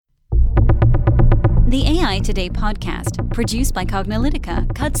The AI Today podcast, produced by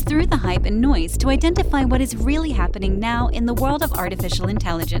Cognilytica, cuts through the hype and noise to identify what is really happening now in the world of artificial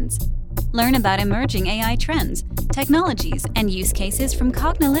intelligence. Learn about emerging AI trends, technologies, and use cases from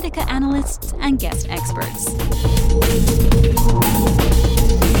Cognilytica analysts and guest experts.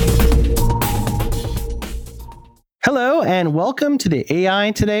 Hello, and welcome to the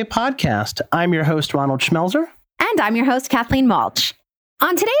AI Today podcast. I'm your host, Ronald Schmelzer. And I'm your host, Kathleen Walsh.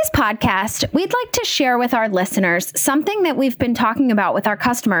 On today's podcast, we'd like to share with our listeners something that we've been talking about with our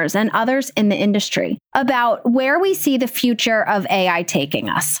customers and others in the industry about where we see the future of AI taking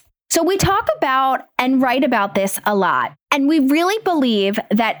us. So we talk about and write about this a lot, and we really believe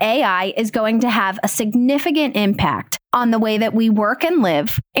that AI is going to have a significant impact on the way that we work and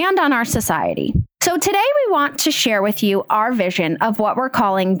live and on our society. So today we want to share with you our vision of what we're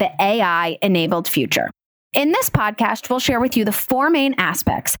calling the AI-enabled future. In this podcast, we'll share with you the four main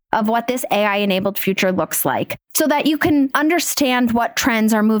aspects of what this AI-enabled future looks like so that you can understand what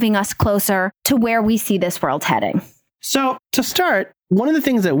trends are moving us closer to where we see this world heading. So to start, one of the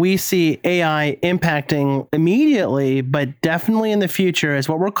things that we see AI impacting immediately, but definitely in the future, is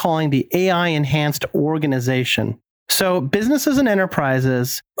what we're calling the AI-enhanced organization. So businesses and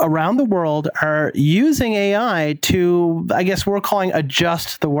enterprises around the world are using AI to, I guess we're calling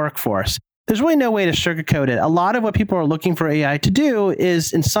adjust the workforce. There's really no way to sugarcoat it. A lot of what people are looking for AI to do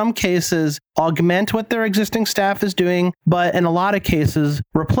is, in some cases, augment what their existing staff is doing, but in a lot of cases,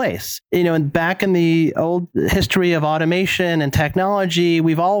 replace. And back in the old history of automation and technology,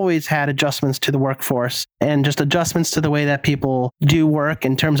 we've always had adjustments to the workforce and just adjustments to the way that people do work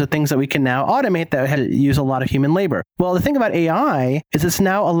in terms of things that we can now automate that use a lot of human labor. Well, the thing about AI is it's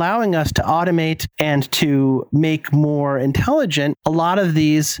now allowing us to automate and to make more intelligent a lot of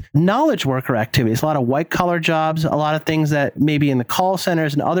these knowledge worker activities, a lot of white-collar jobs, a lot of things that maybe in the call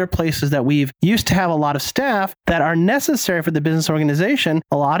centers and other places that we've used to have a lot of staff that are necessary for the business organization.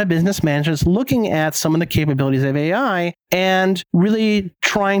 A lot of business managers looking at some of the capabilities of AI and really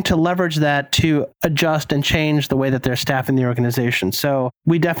trying to leverage that to adjust and change the way that they're staffing the organization. So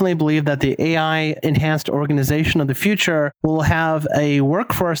we definitely believe that the AI-enhanced organization of the future will have a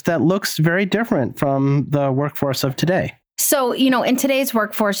workforce that looks very different from the workforce of today. So, in today's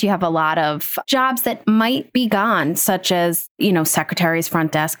workforce, you have a lot of jobs that might be gone, such as, secretaries,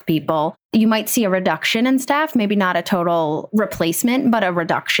 front desk people. You might see a reduction in staff, maybe not a total replacement, but a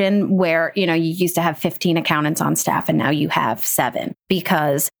reduction where, you used to have 15 accountants on staff and now you have 7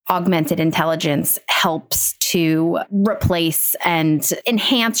 because augmented intelligence helps to replace and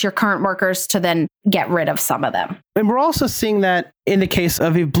enhance your current workers to then get rid of some of them. And we're also seeing that in the case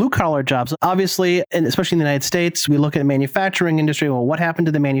of blue-collar jobs. Obviously, and especially in the United States, we look at the manufacturing industry. Well, what happened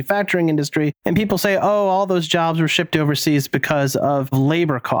to the manufacturing industry? And people say, all those jobs were shipped overseas because of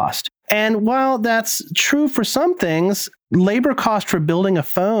labor cost. And while that's true for some things, labor cost for building a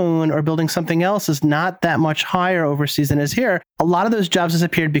phone or building something else is not that much higher overseas than is here. A lot of those jobs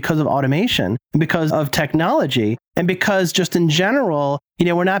disappeared because of automation and because of technology and because just in general,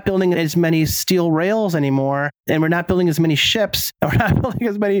 we're not building as many steel rails anymore and we're not building as many ships. We're not building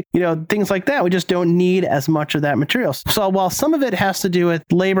as many, things like that. We just don't need as much of that material. So while some of it has to do with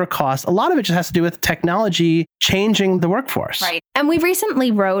labor costs, a lot of it just has to do with technology changing the workforce. Right. And we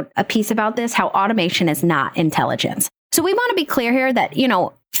recently wrote a piece about this, how automation is not intelligence. So we want to be clear here that,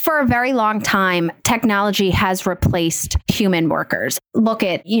 for a very long time, technology has replaced human workers. Look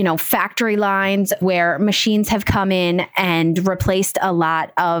at, factory lines where machines have come in and replaced a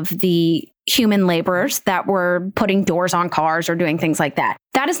lot of the human laborers that were putting doors on cars or doing things like that.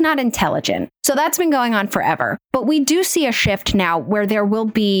 That is not intelligent. So that's been going on forever. But we do see a shift now where there will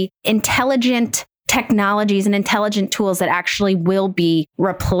be intelligent technologies and intelligent tools that actually will be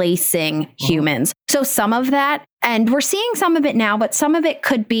replacing humans. So some of that, and we're seeing some of it now, but some of it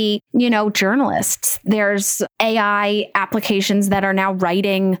could be, journalists. There's AI applications that are now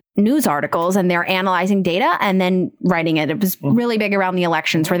writing news articles and they're analyzing data and then writing it. It was really big around the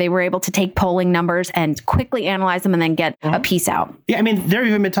elections where they were able to take polling numbers and quickly analyze them and then get a piece out. Yeah, they've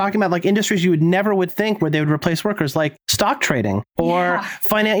even been talking about industries you would think where they would replace workers, like stock trading or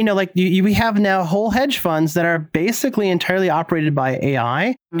finance. We have now whole hedge funds that are basically entirely operated by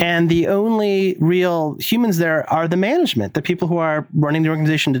AI. And the only real humans there are the management, the people who are running the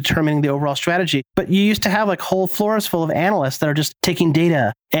organization, determining the overall strategy. But you used to have whole floors full of analysts that are just taking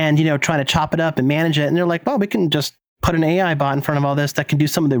data and, trying to chop it up and manage it. And they're like, well, we can just put an AI bot in front of all this that can do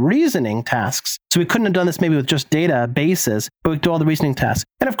some of the reasoning tasks. So we couldn't have done this maybe with just databases, but we do all the reasoning tasks.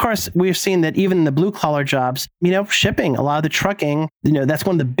 And of course, we've seen that even in the blue collar jobs, shipping, a lot of the trucking, that's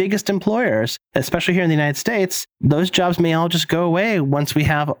one of the biggest employers, especially here in the United States. Those jobs may all just go away once we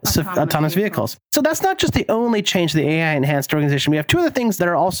have autonomous vehicles. So that's not just the only change to the AI enhanced organization. We have two other things that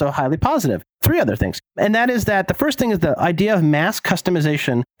are also highly positive. Three other things. And that is that the first thing is the idea of mass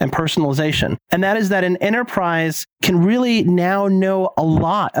customization and personalization. And that is that an enterprise can really now know a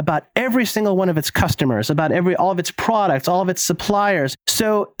lot about every single one of its customers, about all of its products, all of its suppliers.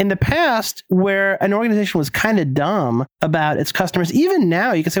 So in the past, where an organization was kind of dumb about its customers, even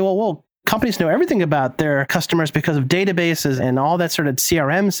now you can say, well, companies know everything about their customers because of databases and all that sort of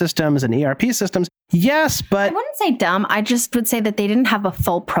CRM systems and ERP systems. Yes, but I wouldn't say dumb. I just would say that they didn't have a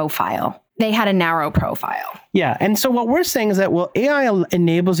full profile. They had a narrow profile. Yeah. And so what we're saying is that what AI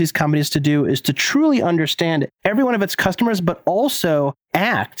enables these companies to do is to truly understand every one of its customers, but also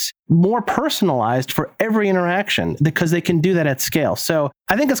act more personalized for every interaction because they can do that at scale. So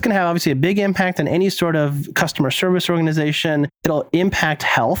I think it's going to have obviously a big impact on any sort of customer service organization. It'll impact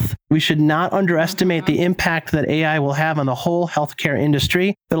health. We should not underestimate the impact that AI will have on the whole healthcare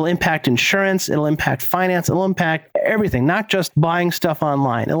industry. It'll impact insurance. It'll impact finance. It'll impact everything, not just buying stuff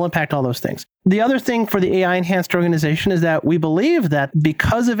online. It'll impact all those things. The other thing for the AI enhanced organization is that we believe that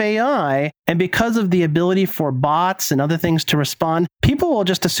because of AI and because of the ability for bots and other things to respond, people will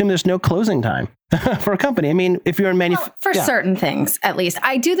just assume there's no closing time for a company. I mean, if you're in for certain things, at least,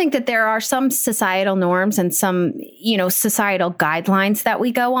 I do think that there are some societal norms and some, societal guidelines that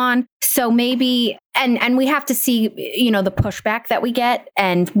we go on. So maybe, and we have to see, the pushback that we get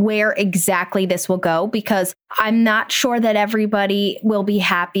and where exactly this will go, because I'm not sure that everybody will be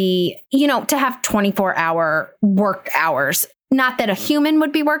happy, to have 24-hour work hours. Not that a human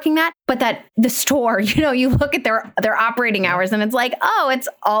would be working that, but that the store, you look at their operating hours and it's like, oh, it's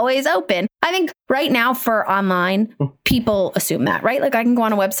always open. I think right now for online, people assume that, right? Like I can go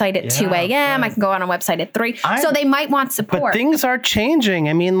on a website at 2 a.m. Right. I can go on a website at 3. So they might want support. But things are changing.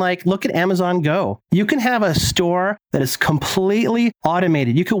 I mean, look at Amazon Go. You can have a store that is completely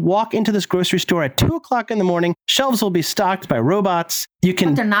automated. You could walk into this grocery store at 2 o'clock in the morning. Shelves will be stocked by robots.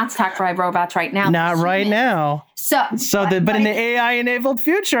 But they're not stocked by robots right now. Not right now. But in the AI-enabled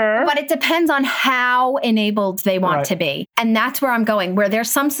future. But it depends on how enabled they want to be. And that's where I'm going, where there's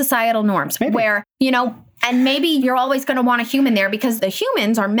some societal norms where, and maybe you're always going to want a human there because the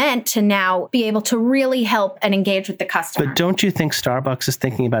humans are meant to now be able to really help and engage with the customer. But don't you think Starbucks is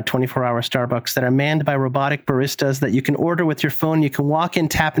thinking about 24-hour Starbucks that are manned by robotic baristas that you can order with your phone, you can walk in,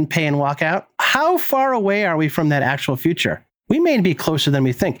 tap and pay and walk out? How far away are we from that actual future? We may be closer than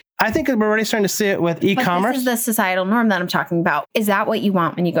we think. I think we're already starting to see it with e-commerce. This is the societal norm that I'm talking about. Is that what you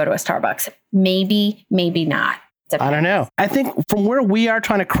want when you go to a Starbucks? Maybe, maybe not. I don't know. I think from where we are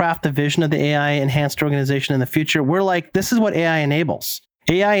trying to craft the vision of the AI enhanced organization in the future, we're like, this is what AI enables.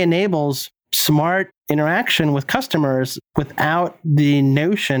 AI enables smart interaction with customers without the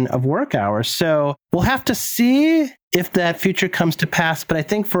notion of work hours. So we'll have to see if that future comes to pass. But I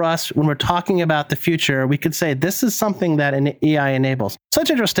think for us, when we're talking about the future, we could say this is something that an AI enables. So it's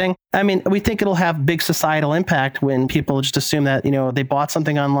interesting. I mean, we think it'll have big societal impact when people just assume that, they bought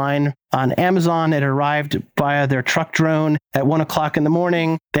something online on Amazon. It arrived via their truck drone at 1 o'clock in the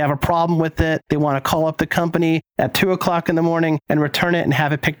morning. They have a problem with it. They want to call up the company at 2 o'clock in the morning and return it and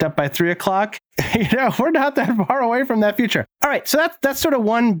have it picked up by 3 o'clock. We're not that far away from that future. All right. So that's sort of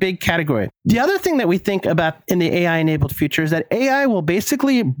one big category. The other thing that we think about in the AI-enabled future is that AI will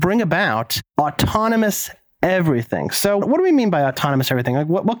basically bring about autonomous everything. So what do we mean by autonomous everything? Like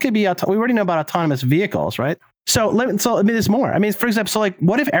what could be, we already know about autonomous vehicles, right? So there's more. I mean, for example,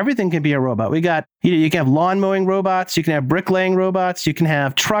 what if everything can be a robot? We got, you can have lawn mowing robots, you can have bricklaying robots, you can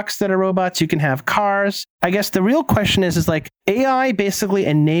have trucks that are robots, you can have cars. I guess the real question is AI basically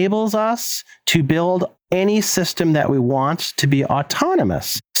enables us to build any system that we want to be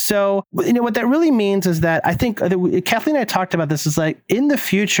autonomous. So, what that really means is that I think Kathleen and I talked about this is in the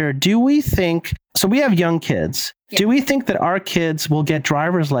future, do we think, so we have young kids. Yeah. Do we think that our kids will get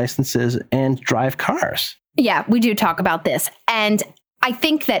driver's licenses and drive cars? Yeah, we do talk about this. And I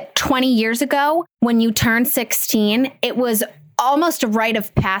think that 20 years ago, when you turned 16, it was almost a rite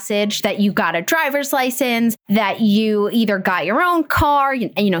of passage that you got a driver's license, that you either got your own car,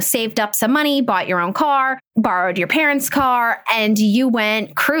 saved up some money, bought your own car, borrowed your parents' car, and you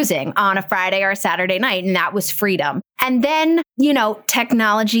went cruising on a Friday or a Saturday night, and that was freedom. And then,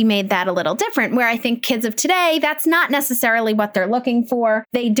 technology made that a little different, where I think kids of today, that's not necessarily what they're looking for.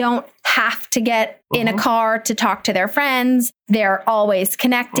 They don't have to get in a car to talk to their friends. They're always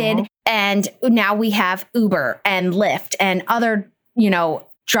connected. And now we have Uber and Lyft and other,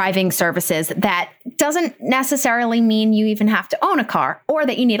 driving services. That doesn't necessarily mean you even have to own a car or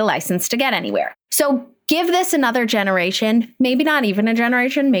that you need a license to get anywhere. So give this another generation, maybe not even a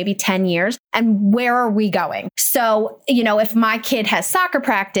generation, maybe 10 years. And where are we going? So, if my kid has soccer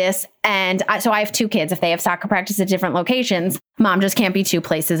practice so I have 2 kids, if they have soccer practice at different locations, mom just can't be 2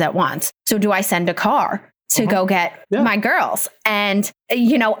 places at once. So do I send a car to go get my girls? And,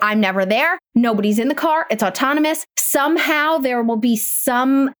 I'm never there. Nobody's in the car. It's autonomous. Somehow there will be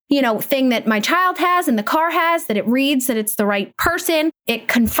some, thing that my child has and the car has that it reads that it's the right person. It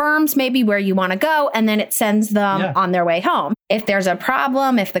confirms maybe where you want to go, and then it sends them on their way home. If there's a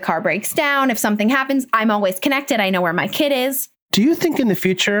problem, if the car breaks down, if something happens, I'm always connected. I know where my kid is. Do you think in the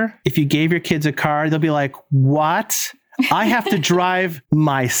future, if you gave your kids a car, they'll be like, what? I have to drive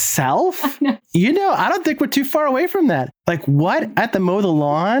myself? I don't think we're too far away from that. Like, what? I have to mow the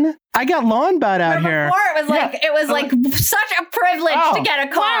lawn? I got lawn bot out here. Before it was like such a privilege to get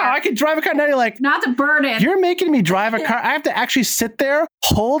a car. Wow, I could drive a car. Now you're like, not to burden. You're making me drive a car. I have to actually sit there,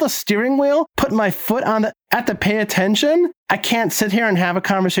 hold a steering wheel, put my foot on I have to pay attention. I can't sit here and have a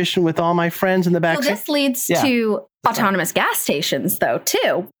conversation with all my friends in the back. So this leads to autonomous gas stations, though,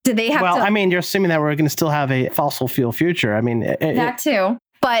 too. Do they have you're assuming that we're going to still have a fossil fuel future. I mean, that too.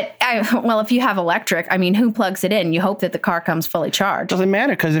 But, if you have electric, who plugs it in? You hope that the car comes fully charged. Doesn't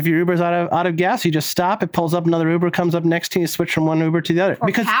matter, because if your Uber's out of gas, you just stop, it pulls up, another Uber comes up next to you, switch from one Uber to the other.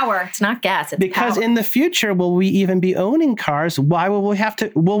 Or power. It's not gas, it's power. In the future, will we even be owning cars? Why will we have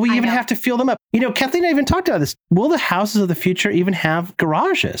to, have to fuel them up? Kathleen and I even talked about this. Will the houses of the future even have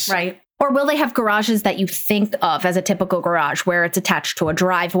garages? Right. Or will they have garages that you think of as a typical garage where it's attached to a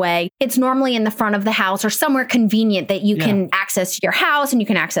driveway? It's normally in the front of the house or somewhere convenient that you can access your house and you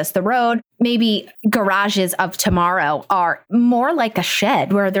can access the road. Maybe garages of tomorrow are more like a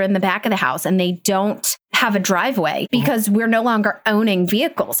shed where they're in the back of the house and they don't have a driveway because we're no longer owning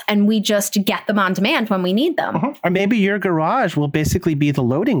vehicles and we just get them on demand when we need them. Or maybe your garage will basically be the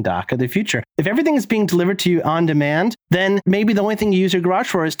loading dock of the future. If everything is being delivered to you on demand, then maybe the only thing you use your garage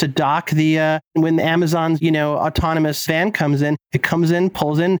for is to dock when Amazon's, autonomous van comes in, it comes in,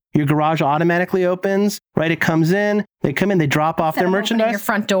 pulls in, your garage automatically opens, right? It comes in, they come in, they drop off their merchandise. Your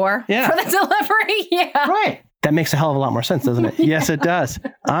front door for the delivery. Yeah. Right. That makes a hell of a lot more sense, doesn't it? Yes, it does.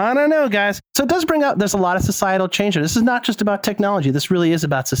 I don't know, guys. So it does bring up, there's a lot of societal change here. This is not just about technology. This really is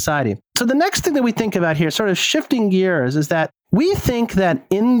about society. So the next thing that we think about here, sort of shifting gears, is that we think that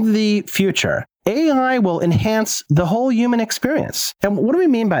in the future, AI will enhance the whole human experience. And what do we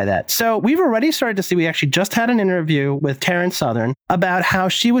mean by that? So we've already started to see, we actually just had an interview with Taryn Southern about how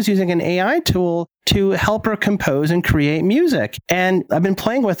she was using an AI tool to help her compose and create music. And I've been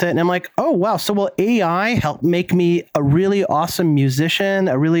playing with it and I'm like, oh, wow. So will AI help make me a really awesome musician,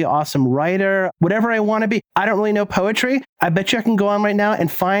 a really awesome writer, whatever I want to be? I don't really know poetry. I bet you I can go on right now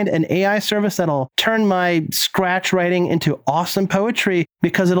and find an AI service that'll turn my scratch writing into awesome poetry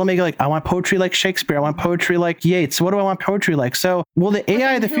because it'll make it like, I want poetry like Shakespeare. I want poetry like Yeats. What do I want poetry like? So will the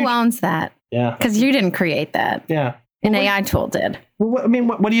AI of the future... Who owns that? Yeah. Because you didn't create that. Yeah. An AI tool did. Well,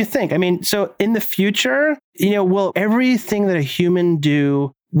 what do you think? So in the future, will everything that a human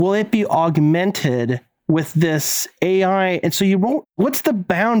do, will it be augmented with this AI? And so what's the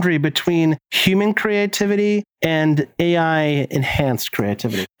boundary between human creativity and AI enhanced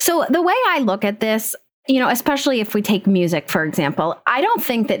creativity? So the way I look at this, especially if we take music, for example, I don't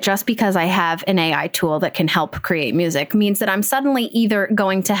think that just because I have an AI tool that can help create music means that I'm suddenly either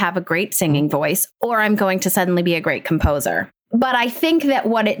going to have a great singing voice or I'm going to suddenly be a great composer. But I think that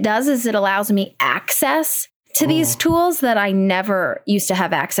what it does is it allows me access to these tools that I never used to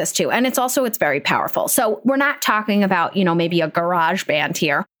have access to. And it's very powerful. So we're not talking about, maybe a garage band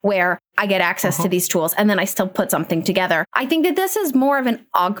here where I get access to these tools and then I still put something together. I think that this is more of an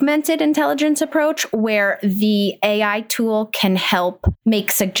augmented intelligence approach where the AI tool can help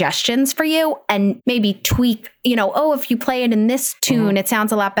make suggestions for you and maybe tweak, if you play it in this tune, it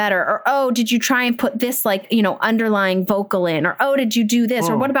sounds a lot better. Or, oh, did you try and put this underlying vocal in? Or, oh, did you do this?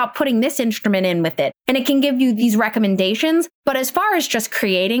 Or what about putting this instrument in with it? And it can give you these recommendations. But as far as just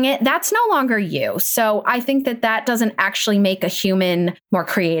creating it, that's no longer you. So I think that doesn't actually make a human more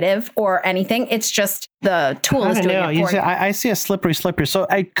creative or anything. It's just the tool is doing it for you. I see a slippery. So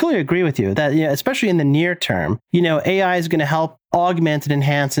I clearly agree with you that, especially in the near term, AI is going to help augment and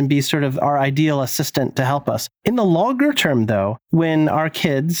enhance and be sort of our ideal assistant to help us. In the longer term, though, when our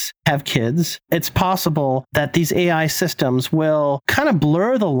kids have kids, it's possible that these AI systems will kind of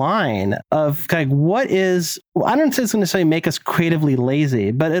blur the line of like what is, well, I don't say it's going to say make us creatively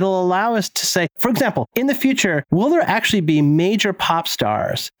lazy, but it'll allow us to say, for example, in the future, will there actually be major pop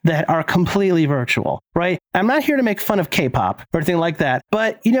stars that are completely virtual, right? I'm not here to make fun of K-pop or anything like that,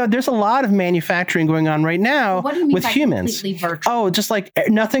 but there's a lot of manufacturing going on right now what do you mean with by humans. Completely virtual? Oh, just like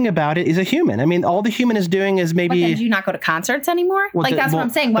nothing about it is a human. I mean, all the human is doing is maybe. But then do you not go to concerts anymore? What I'm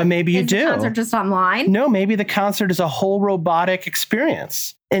saying. But maybe you do. Is the concert just online? No, maybe the concert is a whole robotic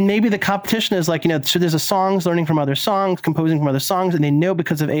experience. And maybe the competition is like, so there's a songs learning from other songs, composing from other songs, and they know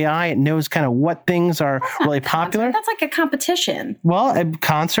because of AI, it knows kind of what things are really popular. That's like a competition. Well,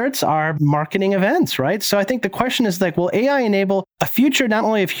 concerts are marketing events, right? So I think the question is like, will AI enable a future not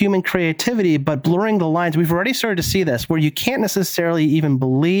only of human creativity, but blurring the lines? We've already started to see this, where you can't necessarily even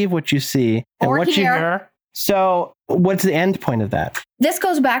believe what you see and what you hear. So what's the end point of that? This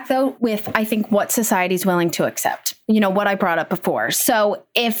goes back, though, with, I think, what society's willing to accept. What I brought up before. So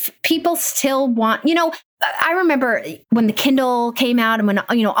if people still want, I remember when the Kindle came out and when,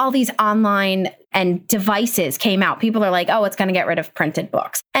 all these online and devices came out, people are like, oh, it's going to get rid of printed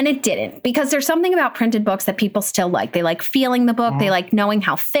books. And it didn't, because there's something about printed books that people still like. They like feeling the book. They like knowing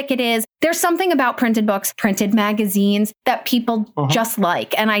how thick it is. There's something about printed books, printed magazines that people just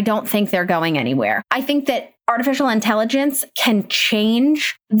like. And I don't think they're going anywhere. I think that artificial intelligence can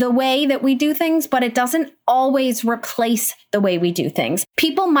change the way that we do things, but it doesn't always replace the way we do things.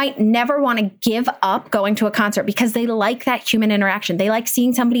 People might never want to give up going to a concert because they like that human interaction. They like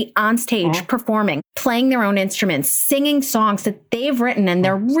seeing somebody on stage performing, playing their own instruments, singing songs that they've written and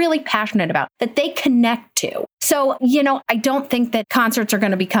they're really passionate about, that they connect to. So, I don't think that concerts are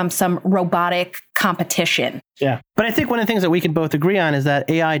going to become some robotic competition. Yeah. But I think one of the things that we can both agree on is that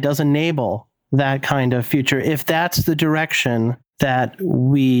AI does enable that kind of future, if that's the direction that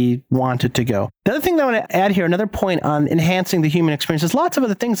we want it to go. The other thing that I want to add here, another point on enhancing the human experience, there's lots of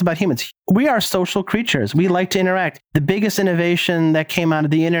other things about humans. We are social creatures. We like to interact. The biggest innovation that came out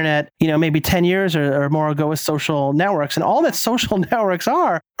of the internet, maybe 10 years or more ago was social networks. And all that social networks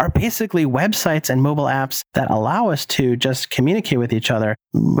are basically websites and mobile apps that allow us to just communicate with each other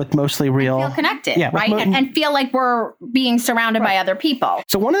with mostly real. And feel connected, right? And feel like we're being surrounded by other people.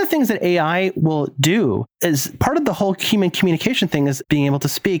 So one of the things that AI will do is part of the whole human communication thing is being able to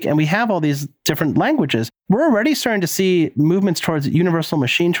speak. And we have all these different languages. We're already starting to see movements towards universal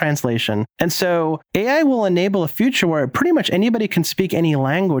machine translation. And so AI will enable a future where pretty much anybody can speak any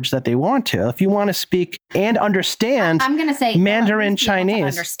language that they want to. If you want to speak and understand I'm going to say Mandarin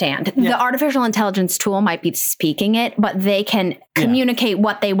Chinese. Understand. Yeah. The artificial intelligence tool might be speaking it, but they can communicate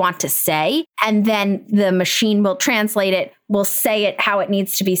what they want to say. And then the machine will translate it, will say it how it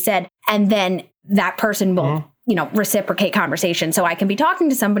needs to be said. And then that person will reciprocate conversation. So I can be talking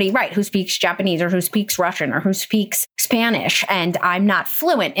to somebody, right, who speaks Japanese or who speaks Russian or who speaks Spanish, and I'm not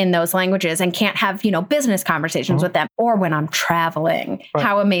fluent in those languages and can't have, business conversations with them. Or when I'm traveling,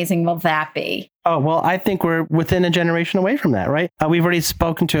 how amazing will that be? Oh, well, I think we're within a generation away from that, right? We've already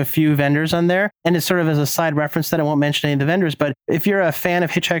spoken to a few vendors on there, and it's sort of as a side reference that I won't mention any of the vendors, but if you're a fan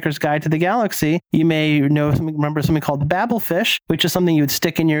of Hitchhiker's Guide to the Galaxy, you may remember something called the Babelfish, which is something you would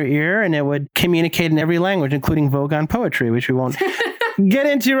stick in your ear and it would communicate in every language, including Vogon poetry, which we won't get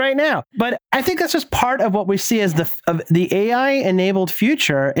into right now. But I think that's just part of what we see as the AI-enabled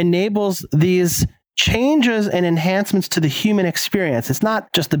future enables these changes and enhancements to the human experience. It's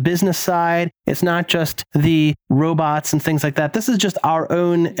not just the business side. It's not just the robots and things like that. This is just our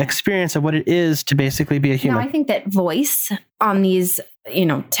own experience of what it is to basically be a human. I think that voice on these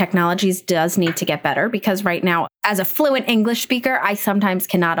technologies does need to get better, because right now, as a fluent English speaker, I sometimes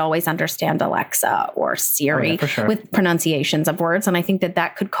cannot always understand Alexa or Siri with pronunciations of words. And I think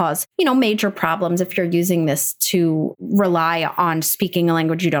that could cause, major problems if you're using this to rely on speaking a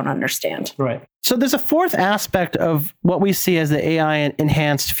language you don't understand. Right. So there's a fourth aspect of what we see as the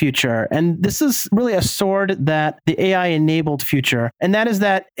AI-enhanced future. And this is really a sword that the AI-enabled future. And that is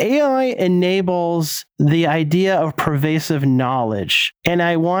that AI enables the idea of pervasive knowledge. And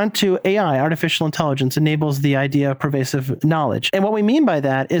AI, artificial intelligence, enables the idea of pervasive knowledge. And what we mean by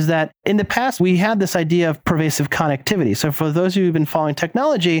that is that in the past, we had this idea of pervasive connectivity. So for those of you who've been following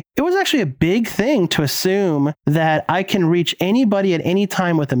technology, it was actually a big thing to assume that I can reach anybody at any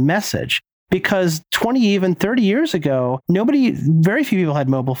time with a message. Because 20, even 30 years ago, very few people had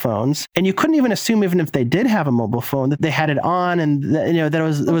mobile phones. And you couldn't even assume, even if they did have a mobile phone, that they had it on and that it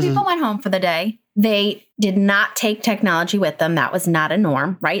was... People went home for the day. They did not take technology with them. That was not a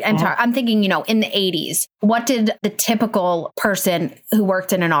norm, right? I'm thinking, in the 80s, what did the typical person who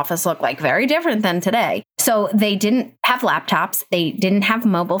worked in an office look like? Very different than today. So they didn't have laptops. They didn't have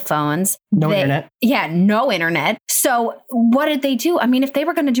mobile phones. Internet. Yeah, no internet. So what did they do? I mean, if they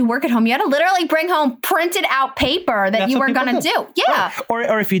were going to do work at home, you had to literally bring home printed out paper that you were going to do. Yeah. Right.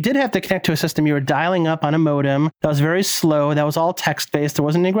 Or if you did have to connect to a system, you were dialing up on a modem. That was very slow. That was all text-based. There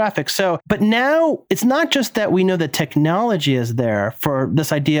wasn't any graphics. So, but now it's not just that we know that technology is there for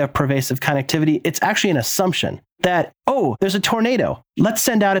this idea of pervasive connectivity. It's actually an assumption that, there's a tornado. Let's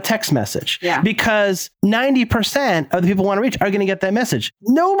send out a text message. Yeah. Because 90% of the people we want to reach are going to get that message.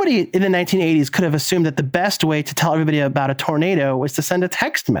 Nobody in the 1980s could have assumed that the best way to tell everybody about a tornado was to send a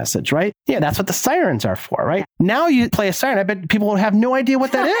text message, right? Yeah, that's what the sirens are for, right? Now you play a siren, I bet people will have no idea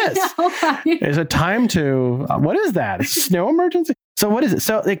what that is. There's a time to, what is that? Snow emergency? So what is it?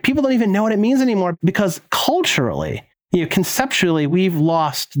 So people don't even know what it means anymore because culturally, conceptually, we've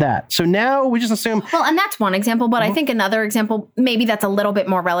lost that. So now we just assume. Well, and that's one example, but I think another example, maybe that's a little bit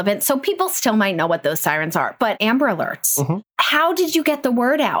more relevant. So people still might know what those sirens are, but Amber Alerts. How did you get the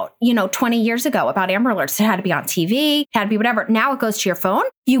word out, 20 years ago about Amber Alerts? It had to be on TV, it had to be whatever. Now it goes to your phone.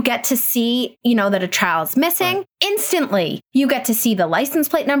 You get to see, that a child's missing instantly. You get to see the license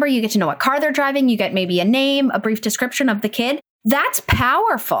plate number. You get to know what car they're driving. You get maybe a name, a brief description of the kid. That's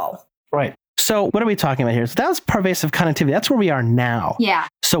powerful. Right. So what are we talking about here? So that's pervasive connectivity. That's where we are now. Yeah.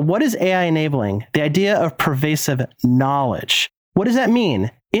 So what is AI enabling? The idea of pervasive knowledge. What does that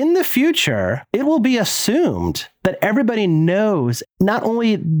mean? In the future, it will be assumed that everybody knows, not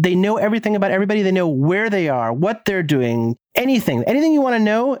only they know everything about everybody, they know where they are, what they're doing, anything you want to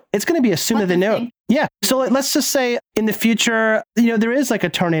know, it's going to be assumed that they know. Yeah. So let's just say in the future, there is like a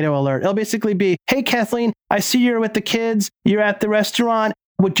tornado alert. It'll basically be, hey, Kathleen, I see you're with the kids. You're at the restaurant.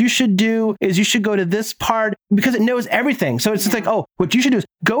 What you should do is you should go to this part because it knows everything. So it's just like, what you should do is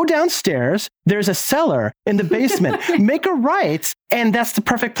go downstairs. There's a cellar in the basement. Make a right. And that's the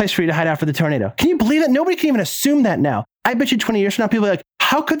perfect place for you to hide out for the tornado. Can you believe that? Nobody can even assume that now. I bet you 20 years from now, people are like,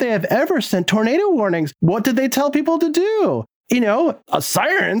 how could they have ever sent tornado warnings? What did they tell people to do?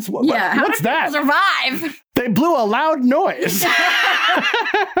 Sirens? How what's did that? People survive? They blew a loud noise.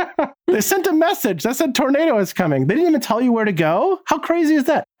 They sent a message that said tornado is coming. They didn't even tell you where to go. How crazy is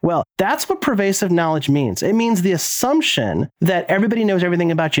that? Well, that's what pervasive knowledge means. It means the assumption that everybody knows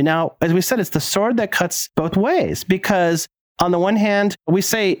everything about you. Now, as we said, it's the sword that cuts both ways because on the one hand, we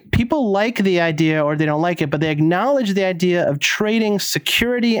say people like the idea or they don't like it, but they acknowledge the idea of trading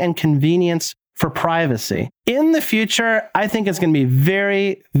security and convenience for privacy. In the future, I think it's going to be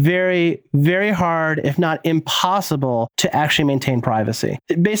very, very, very hard, if not impossible, to actually maintain privacy.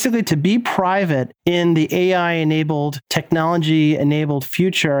 Basically, to be private in the AI-enabled, technology-enabled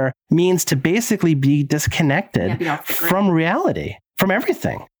future means to basically be disconnected from reality, from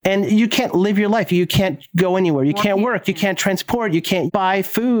everything. And you can't live your life. You can't go anywhere. You can't work. You can't transport. You can't buy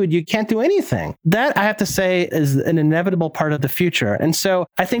food. You can't do anything. That, I have to say, is an inevitable part of the future. And so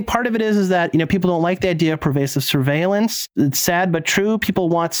I think part of it is that, people don't like the idea of pervasive surveillance. It's sad but true. People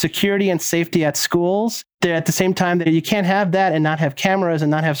want security and safety at schools. They're at the same time that you can't have that and not have cameras and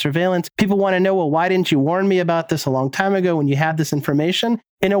not have surveillance. People want to know, well, why didn't you warn me about this a long time ago when you have this information?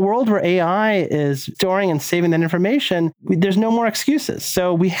 In a world where AI is storing and saving that information, there's no more excuses.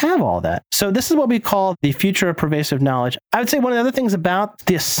 So we have all that. So this is what we call the future of pervasive knowledge. I would say one of the other things about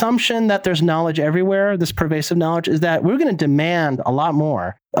the assumption that there's knowledge everywhere, this pervasive knowledge, is that we're going to demand a lot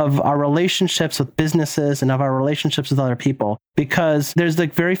more of our relationships with businesses and of our relationships with other people, because there's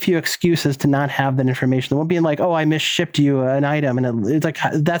very few excuses to not have that information. It won't be like, I misshipped you an item. And it's like,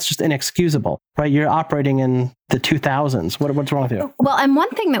 that's just inexcusable, right? You're operating in the 2000s. What's wrong with you? Well, and one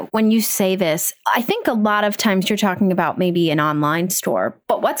thing that when you say this, I think a lot of times you're talking about maybe an online store,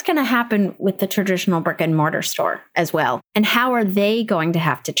 but what's going to happen with the traditional brick and mortar store as well? And how are they going to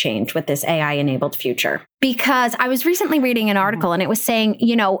have to change with this AI enabled future? Because I was recently reading an article and it was saying,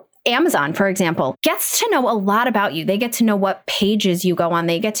 Amazon, for example, gets to know a lot about you. They get to know what pages you go on.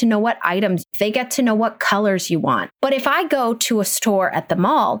 They get to know what items. They get to know what colors you want. But if I go to a store at the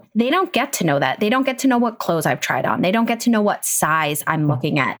mall, they don't get to know that. They don't get to know what clothes I've tried on. They don't get to know what size I'm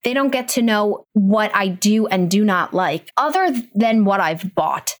looking at. They don't get to know what I do and do not like other than what I've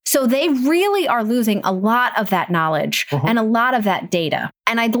bought. So they really are losing a lot of that knowledge and a lot of that data.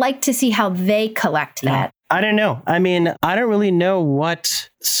 And I'd like to see how they collect that. I don't know. I mean, I don't really know what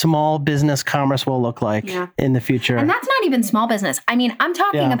small business commerce will look like in the future. And that's not even small business. I mean, I'm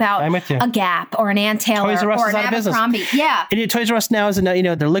talking about a Gap or an Ann Taylor or an Abercrombie. Yeah. And Toys R Us now is,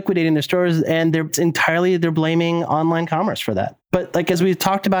 they're liquidating their stores, and they're blaming online commerce for that. But like, as we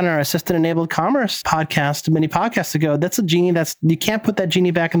talked about in our assistant enabled commerce podcast, many podcasts ago, that's a genie you can't put that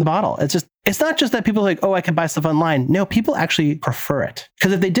genie back in the bottle. It's not just that people are like, oh, I can buy stuff online. No, people actually prefer it.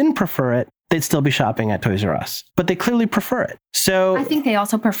 Because if they didn't prefer it, they'd still be shopping at Toys R Us. But they clearly prefer it. So I think they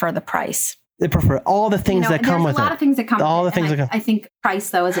also prefer the price. They prefer all the things that come with it. There's a lot of things that come with it. All the things that come. I think price,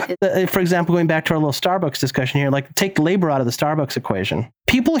 though, is... For example, going back to our little Starbucks discussion here, like take labor out of the Starbucks equation.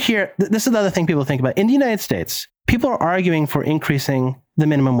 People here, this is the other thing people think about. In the United States, people are arguing for increasing the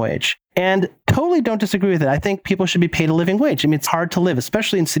minimum wage. And totally don't disagree with it. I think people should be paid a living wage. I mean, it's hard to live,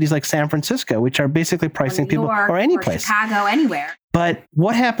 especially in cities like San Francisco, which are basically pricing people, or any place. Chicago, anywhere. But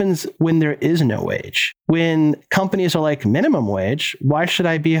what happens when there is no wage? When companies are like, minimum wage, why should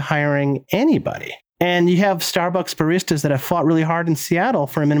I be hiring anybody? And you have Starbucks baristas that have fought really hard in Seattle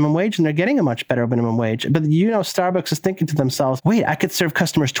for a minimum wage, and they're getting a much better minimum wage. But Starbucks is thinking to themselves, wait, I could serve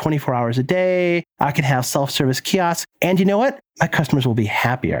customers 24 hours a day. I could have self-service kiosks. And you know what? My customers will be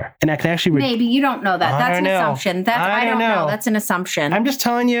happier. And I can actually... Maybe you don't know that. That's an assumption. I don't know. That's an assumption. I'm just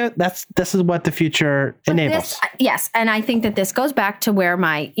telling you, this is what the future enables. Yes. And I think that this goes back to where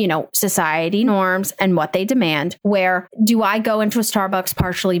my, society norms and what they demand, where do I go into a Starbucks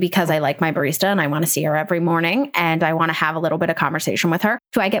partially because I like my barista and I want to see her every morning and I want to have a little bit of conversation with her?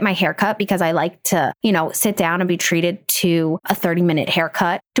 Do I get my haircut because I like to, sit down and be treated to a 30-minute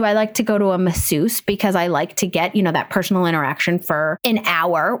haircut? Do I like to go to a masseuse because I like to get, that personal interaction for an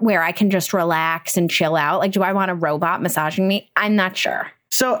hour where I can just relax and chill out? Like, do I want a robot massaging me? I'm not sure.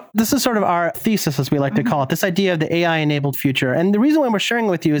 So this is sort of our thesis, as we like to call it, this idea of the AI-enabled future. And the reason why we're sharing it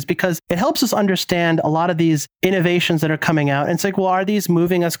with you is because it helps us understand a lot of these innovations that are coming out. And it's like, well, are these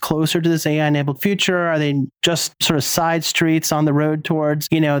moving us closer to this AI-enabled future? Are they just sort of side streets on the road towards,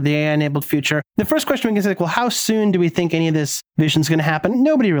 the AI-enabled future? The first question we can say, well, how soon do we think any of this vision is going to happen?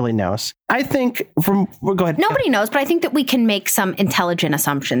 Nobody really knows. I think go ahead. Nobody knows, but I think that we can make some intelligent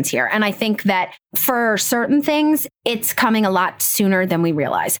assumptions here. And I think that for certain things, it's coming a lot sooner than we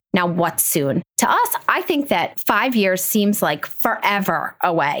realize. Now, what's soon? To us, I think that 5 years seems like forever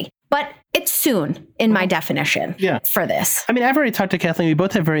away, but it's soon in my definition for this. I mean, I've already talked to Kathleen. We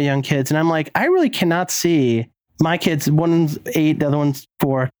both have very young kids, and I'm like, I really cannot see my kids. One's 8, the other one's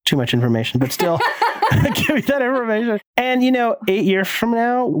 4. Too much information, but still. Give me that information. And, 8 years from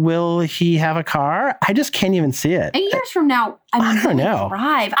now, will he have a car? I just can't even see it. 8 years from now, I don't know.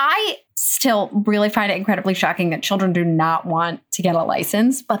 Drive. I still really find it incredibly shocking that children do not want to get a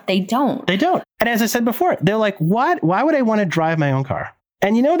license, but they don't. They don't. And as I said before, they're like, what? Why would I want to drive my own car?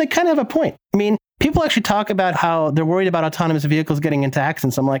 And, they kind of have a point. I mean, people actually talk about how they're worried about autonomous vehicles getting into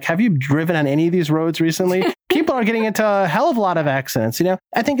accidents. I'm like, have you driven on any of these roads recently? People are getting into a hell of a lot of accidents.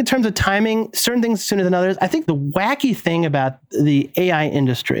 I think in terms of timing, certain things sooner than others. I think the wacky thing about the AI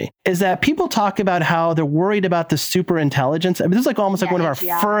industry is that people talk about how they're worried about the super intelligence. I mean, this is like almost like one of our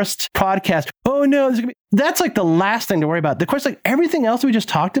first podcasts. Oh no, that's like the last thing to worry about. Of course, like everything else we just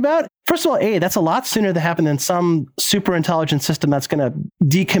talked about. First of all, that's a lot sooner to happen than some super intelligent system that's going to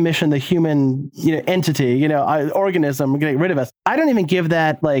decommission the human, entity, organism, getting rid of us. I don't even give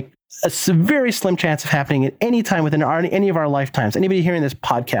that like a very slim chance of happening at any time within any of our lifetimes. Anybody hearing this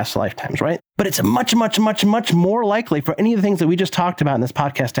podcast lifetimes, right? But it's much, much, much, much more likely for any of the things that we just talked about in this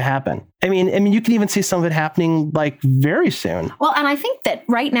podcast to happen. I mean, you can even see some of it happening like very soon. Well, and I think that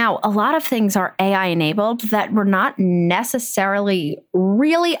right now, a lot of things are AI enabled that we're not necessarily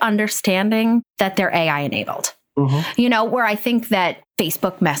really understanding that they're AI enabled. Mm-hmm. Where I think that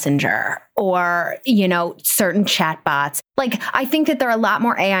Facebook Messenger or, certain chatbots, like I think that they're a lot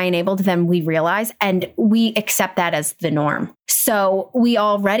more AI enabled than we realize. And we accept that as the norm. So we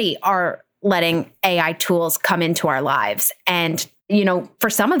already are letting AI tools come into our lives. And, for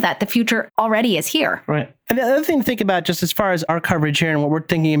some of that, the future already is here. Right. And the other thing to think about, just as far as our coverage here and what we're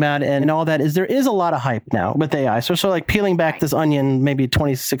thinking about and all that, is there is a lot of hype now with AI. So sort of like peeling back this onion, maybe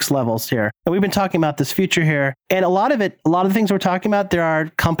 26 levels here. And we've been talking about this future here. And a lot of the things we're talking about, there are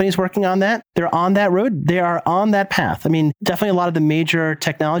companies working on that. They're on that road. They are on that path. I mean, definitely a lot of the major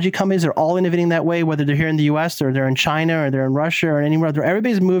technology companies are all innovating that way, whether they're here in the US or they're in China or they're in Russia or anywhere.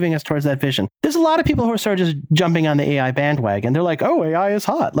 Everybody's moving us towards that vision. There's a lot of people who are sort of just jumping on the AI bandwagon. They're like, oh, AI is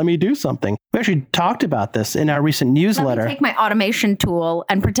hot. Let me do something. We actually talked about this this in our recent newsletter. Let me take my automation tool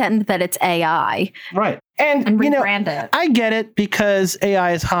and pretend that it's AI. Right. And rebrand it. I get it because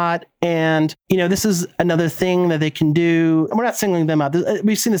AI is hot. And, this is another thing that they can do. We're not singling them out.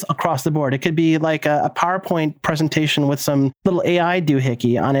 We've seen this across the board. It could be like a PowerPoint presentation with some little AI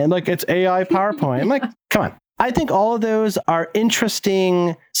doohickey on it. Like, it's AI PowerPoint. I'm like, come on. I think all of those are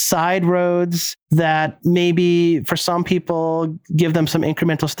interesting side roads that maybe for some people give them some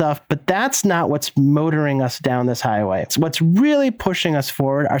incremental stuff, but that's not what's motoring us down this highway. It's what's really pushing us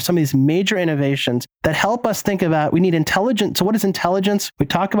forward are some of these major innovations that help us think about, we need intelligence. So what is intelligence? We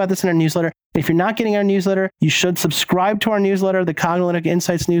talk about this in our newsletter. If you're not getting our newsletter, you should subscribe to our newsletter, the Cognilytica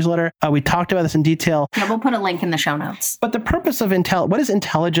Insights newsletter. We talked about this in detail. Yeah, we'll put a link in the show notes. But the purpose of what is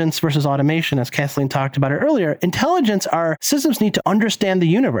intelligence versus automation, as Kathleen talked about it earlier? Intelligence, our systems need to understand the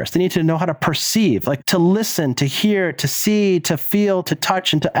universe. They need to know how to perceive, like to listen, to hear, to see, to feel, to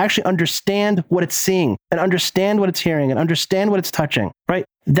touch, and to actually understand what it's seeing and understand what it's hearing and understand what it's touching, right?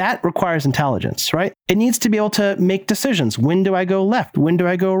 That requires intelligence, right? It needs to be able to make decisions. When do I go left? When do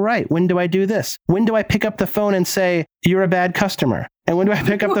I go right? When do I do this? When do I pick up the phone and say, you're a bad customer? And when do I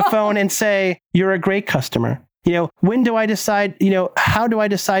pick up the phone and say, you're a great customer? When do I decide, how do I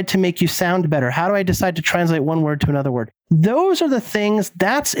decide to make you sound better? How do I decide to translate one word to another word? Those are the things,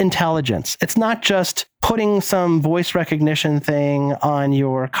 that's intelligence. It's not just putting some voice recognition thing on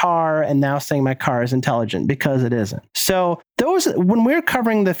your car and now saying my car is intelligent, because it isn't. So when we're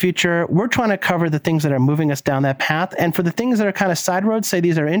covering the future, we're trying to cover the things that are moving us down that path. And for the things that are kind of side roads, say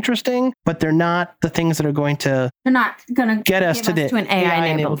these are interesting, but they're not the things that are going to get us to an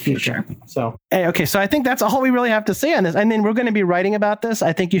AI-enabled future. So I think that's all we really have to say on this. I mean, we're going to be writing about this.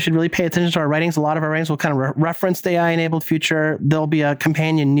 I think you should really pay attention to our writings. A lot of our writings will kind of reference the AI-enabled future. There'll be a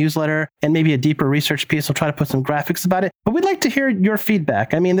companion newsletter and maybe a deeper research piece. We'll try to put some graphics about it. But we'd like to hear your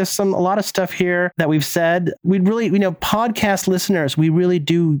feedback. I mean, there's a lot of stuff here that we've said. We'd really, podcast listeners, we really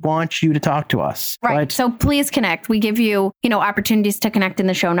do want you to talk to us. Right. So please connect. We give you, opportunities to connect in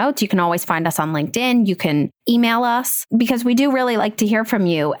the show notes. You can always find us on LinkedIn. You can email us, because we do really like to hear from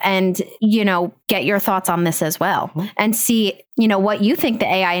you and, get your thoughts on this as well, and see, what you think the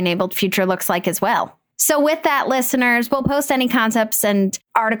AI-enabled future looks like as well. So with that, listeners, we'll post any concepts and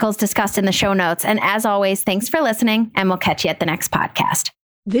articles discussed in the show notes. And as always, thanks for listening, and we'll catch you at the next podcast.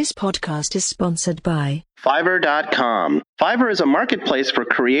 This podcast is sponsored by Fiverr.com. Fiverr is a marketplace for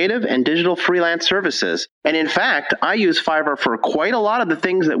creative and digital freelance services. And in fact, I use Fiverr for quite a lot of the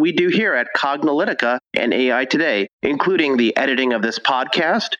things that we do here at Cognilytica and AI Today, including the editing of this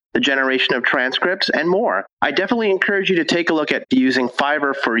podcast, the generation of transcripts, and more. I definitely encourage you to take a look at using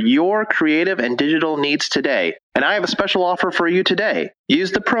Fiverr for your creative and digital needs today. And I have a special offer for you today.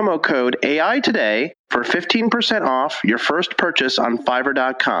 Use the promo code AI Today for 15% off your first purchase on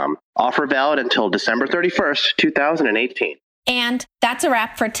Fiverr.com. Offer valid until December 31st, 2018. And that's a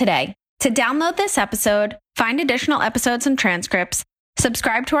wrap for today. To download this episode, find additional episodes and transcripts,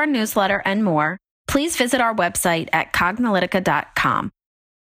 subscribe to our newsletter, and more, please visit our website at cognilytica.com.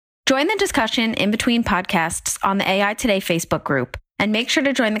 Join the discussion in between podcasts on the AI Today Facebook group, and make sure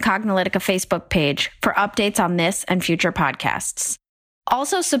to join the Cognilytica Facebook page for updates on this and future podcasts.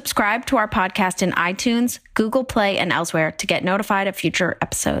 Also, subscribe to our podcast in iTunes, Google Play, and elsewhere to get notified of future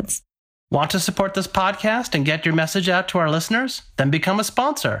episodes. Want to support this podcast and get your message out to our listeners? Then become a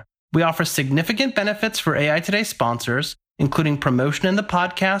sponsor. We offer significant benefits for AI Today sponsors, including promotion in the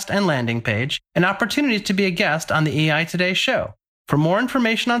podcast and landing page, and opportunities to be a guest on the AI Today show. For more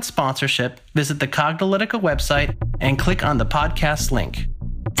information on sponsorship, visit the Cognilytica website and click on the podcast link.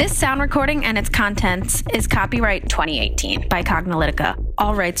 This sound recording and its contents is copyright 2018 by Cognilytica,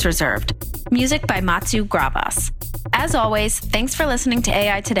 all rights reserved. Music by Matsu Gravas. As always, thanks for listening to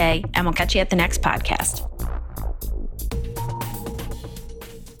AI Today, and we'll catch you at the next podcast.